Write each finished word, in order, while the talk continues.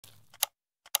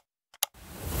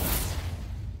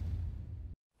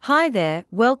Hi there,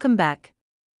 welcome back.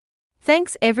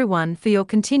 Thanks everyone for your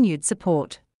continued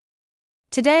support.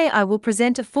 Today I will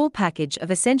present a full package of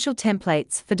essential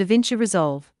templates for DaVinci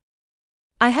Resolve.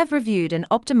 I have reviewed and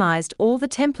optimized all the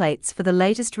templates for the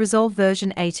latest Resolve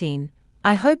version 18.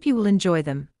 I hope you will enjoy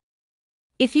them.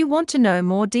 If you want to know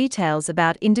more details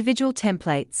about individual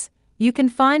templates, you can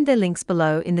find their links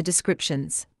below in the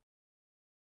descriptions.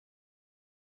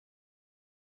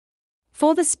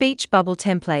 For the speech bubble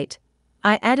template,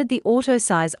 I added the auto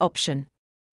size option.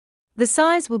 The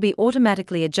size will be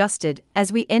automatically adjusted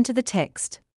as we enter the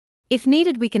text. If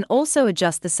needed, we can also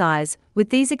adjust the size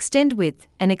with these extend width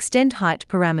and extend height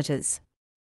parameters.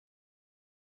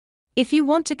 If you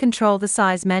want to control the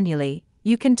size manually,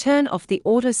 you can turn off the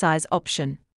auto size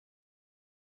option.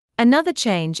 Another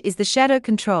change is the shadow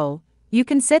control. You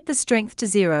can set the strength to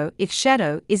 0 if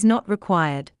shadow is not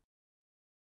required.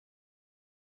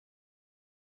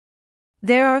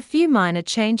 There are a few minor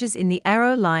changes in the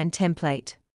arrow line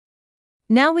template.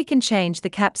 Now we can change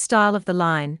the cap style of the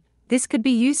line. This could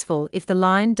be useful if the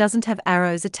line doesn't have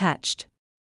arrows attached.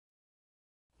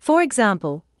 For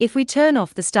example, if we turn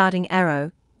off the starting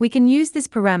arrow, we can use this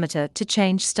parameter to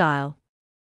change style.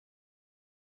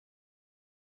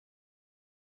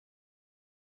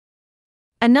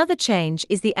 Another change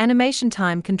is the animation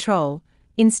time control.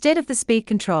 Instead of the speed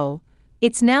control,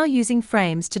 it's now using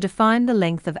frames to define the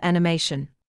length of animation.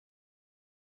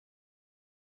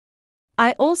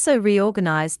 I also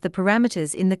reorganized the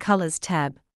parameters in the Colors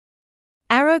tab.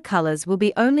 Arrow colors will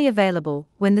be only available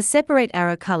when the Separate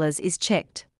Arrow Colors is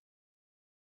checked.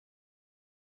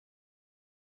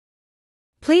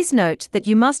 Please note that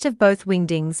you must have both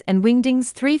Wingdings and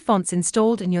Wingdings 3 fonts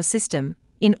installed in your system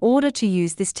in order to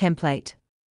use this template.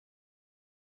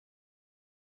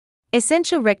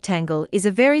 Essential Rectangle is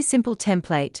a very simple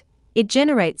template. It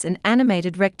generates an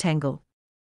animated rectangle.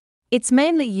 It's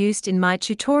mainly used in my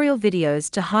tutorial videos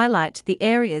to highlight the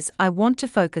areas I want to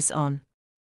focus on.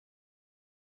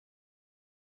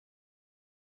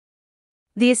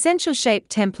 The Essential Shape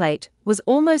template was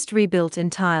almost rebuilt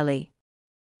entirely.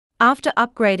 After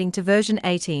upgrading to version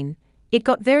 18, it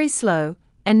got very slow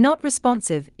and not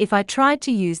responsive if I tried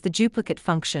to use the duplicate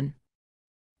function.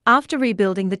 After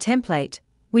rebuilding the template,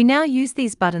 we now use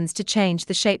these buttons to change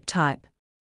the shape type.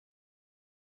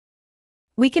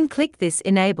 We can click this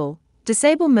Enable,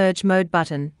 Disable Merge Mode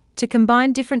button to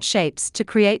combine different shapes to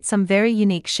create some very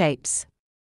unique shapes.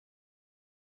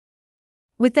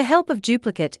 With the help of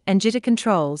duplicate and jitter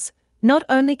controls, not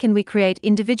only can we create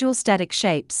individual static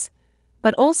shapes,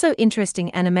 but also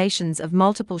interesting animations of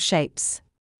multiple shapes.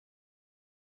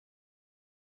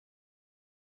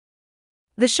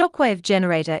 The Shockwave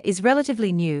generator is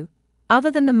relatively new. Other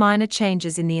than the minor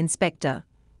changes in the inspector,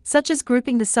 such as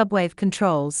grouping the subwave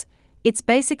controls, it's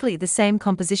basically the same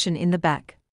composition in the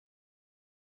back.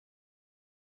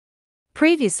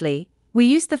 Previously, we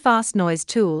used the Fast Noise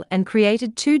tool and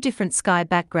created 2 different sky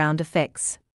background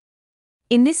effects.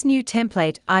 In this new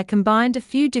template, I combined a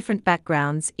few different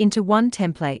backgrounds into one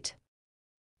template.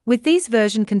 With these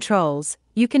version controls,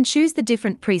 you can choose the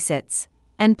different presets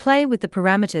and play with the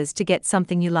parameters to get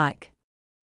something you like.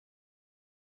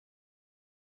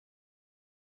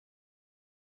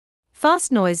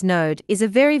 Fast Noise node is a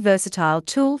very versatile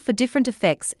tool for different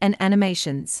effects and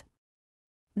animations.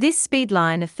 This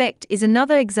speedline effect is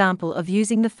another example of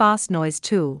using the Fast Noise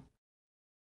tool.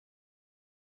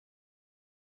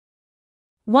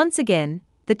 Once again,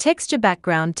 the texture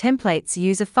background templates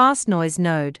use a Fast Noise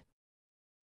node.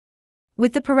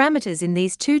 With the parameters in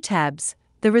these 2 tabs,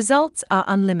 the results are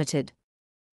unlimited.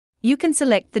 You can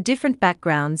select the different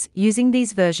backgrounds using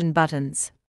these version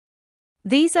buttons.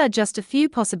 These are just a few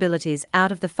possibilities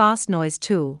out of the Fast Noise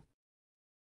tool.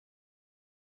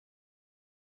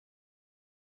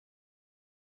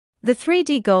 The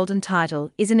 3D golden title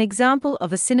is an example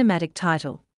of a cinematic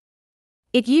title.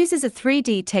 It uses a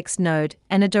 3D text node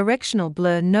and a directional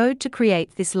blur node to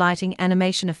create this lighting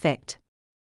animation effect.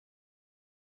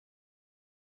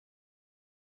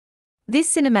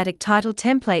 This cinematic title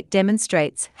template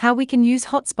demonstrates how we can use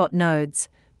hotspot nodes,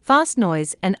 Fast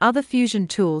Noise and other Fusion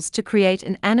tools to create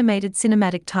an animated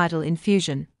cinematic title in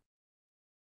Fusion.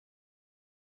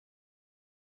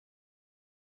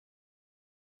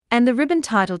 And the ribbon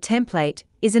title template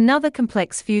is another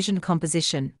complex Fusion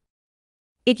composition.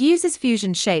 It uses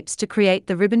Fusion shapes to create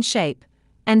the ribbon shape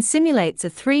and simulates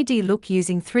a 3D look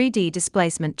using 3D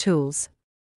displacement tools.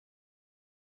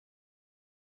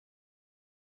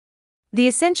 The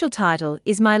Essential title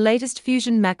is my latest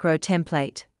Fusion macro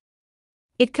template.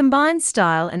 It combines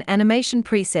style and animation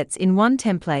presets in one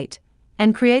template,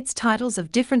 and creates titles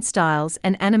of different styles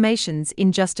and animations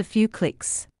in just a few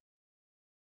clicks.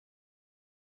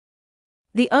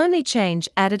 The only change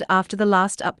added after the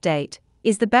last update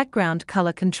is the background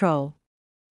color control.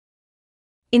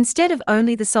 Instead of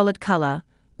only the solid color,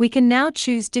 we can now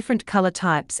choose different color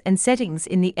types and settings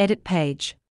in the edit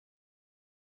page.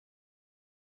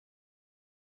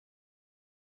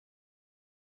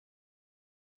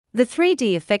 The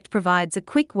 3D effect provides a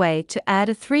quick way to add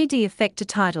a 3D effect to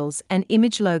titles and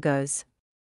image logos.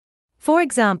 For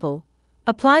example,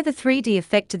 apply the 3D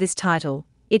effect to this title,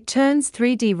 it turns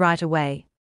 3D right away.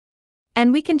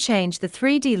 And we can change the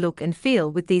 3D look and feel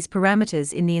with these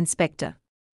parameters in the inspector.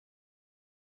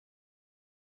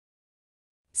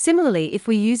 Similarly, if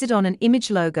we use it on an image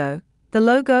logo, the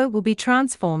logo will be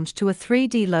transformed to a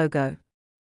 3D logo.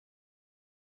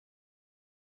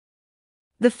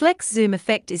 The flex zoom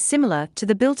effect is similar to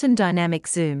the built-in dynamic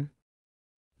zoom,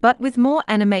 but with more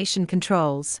animation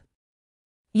controls.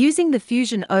 Using the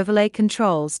Fusion overlay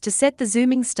controls to set the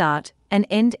zooming start and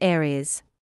end areas.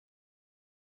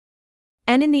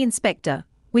 And in the inspector,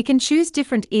 we can choose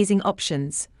different easing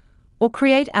options, or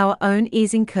create our own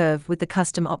easing curve with the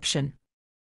custom option.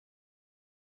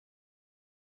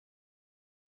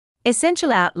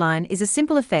 Essential outline is a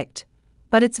simple effect,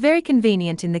 but it's very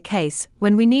convenient in the case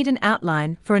when we need an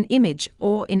outline for an image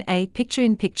or in a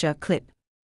picture-in-picture clip.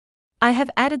 I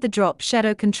have added the drop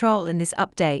shadow control in this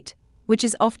update, which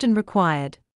is often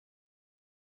required.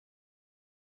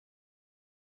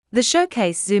 The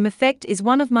showcase zoom effect is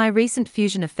one of my recent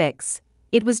Fusion effects.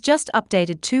 It was just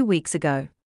updated 2 weeks ago.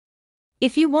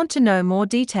 If you want to know more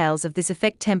details of this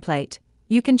effect template,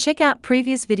 you can check out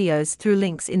previous videos through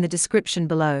links in the description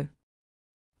below.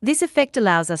 This effect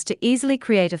allows us to easily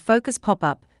create a focus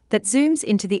pop-up that zooms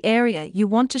into the area you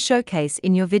want to showcase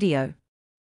in your video.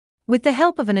 With the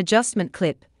help of an adjustment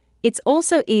clip, it's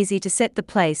also easy to set the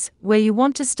place where you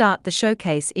want to start the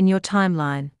showcase in your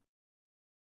timeline.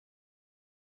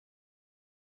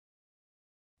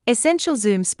 Essential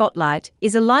Zoom Spotlight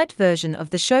is a light version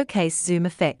of the showcase zoom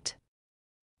effect.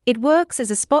 It works as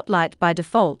a spotlight by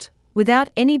default, without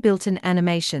any built-in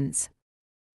animations.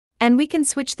 And we can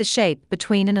switch the shape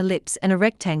between an ellipse and a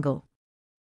rectangle,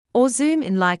 or zoom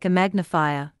in like a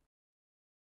magnifier.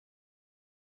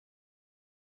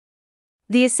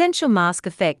 The Essential Mask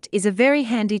effect is a very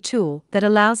handy tool that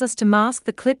allows us to mask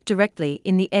the clip directly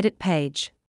in the edit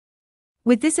page.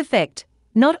 With this effect,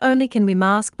 not only can we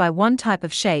mask by one type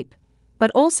of shape,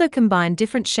 but also combine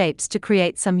different shapes to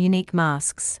create some unique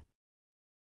masks.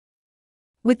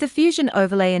 With the Fusion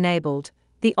overlay enabled,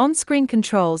 the on-screen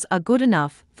controls are good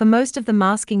enough for most of the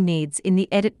masking needs in the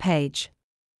edit page.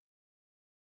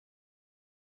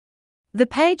 The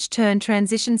page turn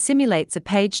transition simulates a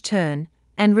page turn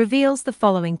and reveals the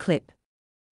following clip.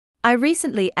 I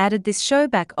recently added this show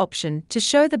back option to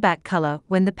show the back color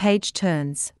when the page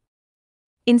turns.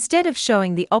 Instead of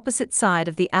showing the opposite side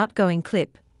of the outgoing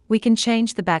clip, we can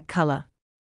change the back color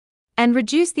and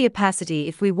reduce the opacity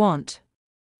if we want.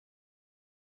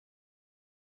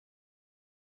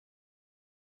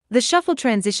 The Shuffle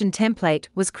Transition template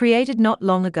was created not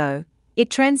long ago. It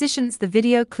transitions the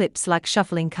video clips like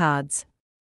shuffling cards.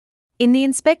 In the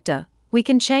inspector, we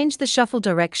can change the shuffle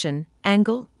direction,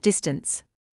 angle, distance,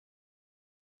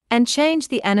 and change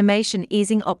the animation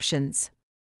easing options.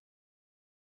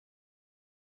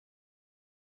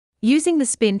 Using the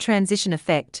spin transition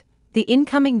effect, the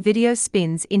incoming video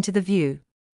spins into the view.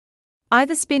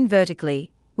 Either spin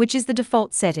vertically, which is the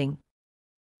default setting,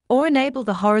 or enable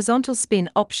the horizontal spin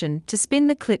option to spin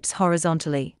the clips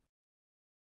horizontally.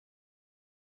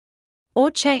 Or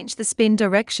change the spin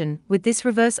direction with this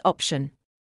reverse option.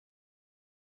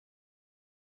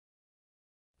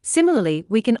 Similarly,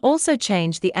 we can also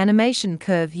change the animation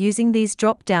curve using these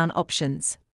drop-down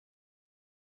options.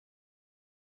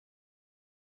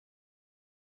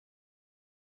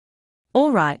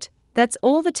 Alright, that's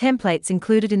all the templates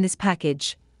included in this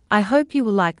package. I hope you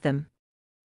will like them.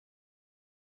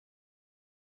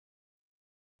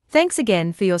 Thanks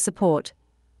again for your support.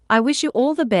 I wish you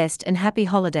all the best and happy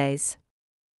holidays.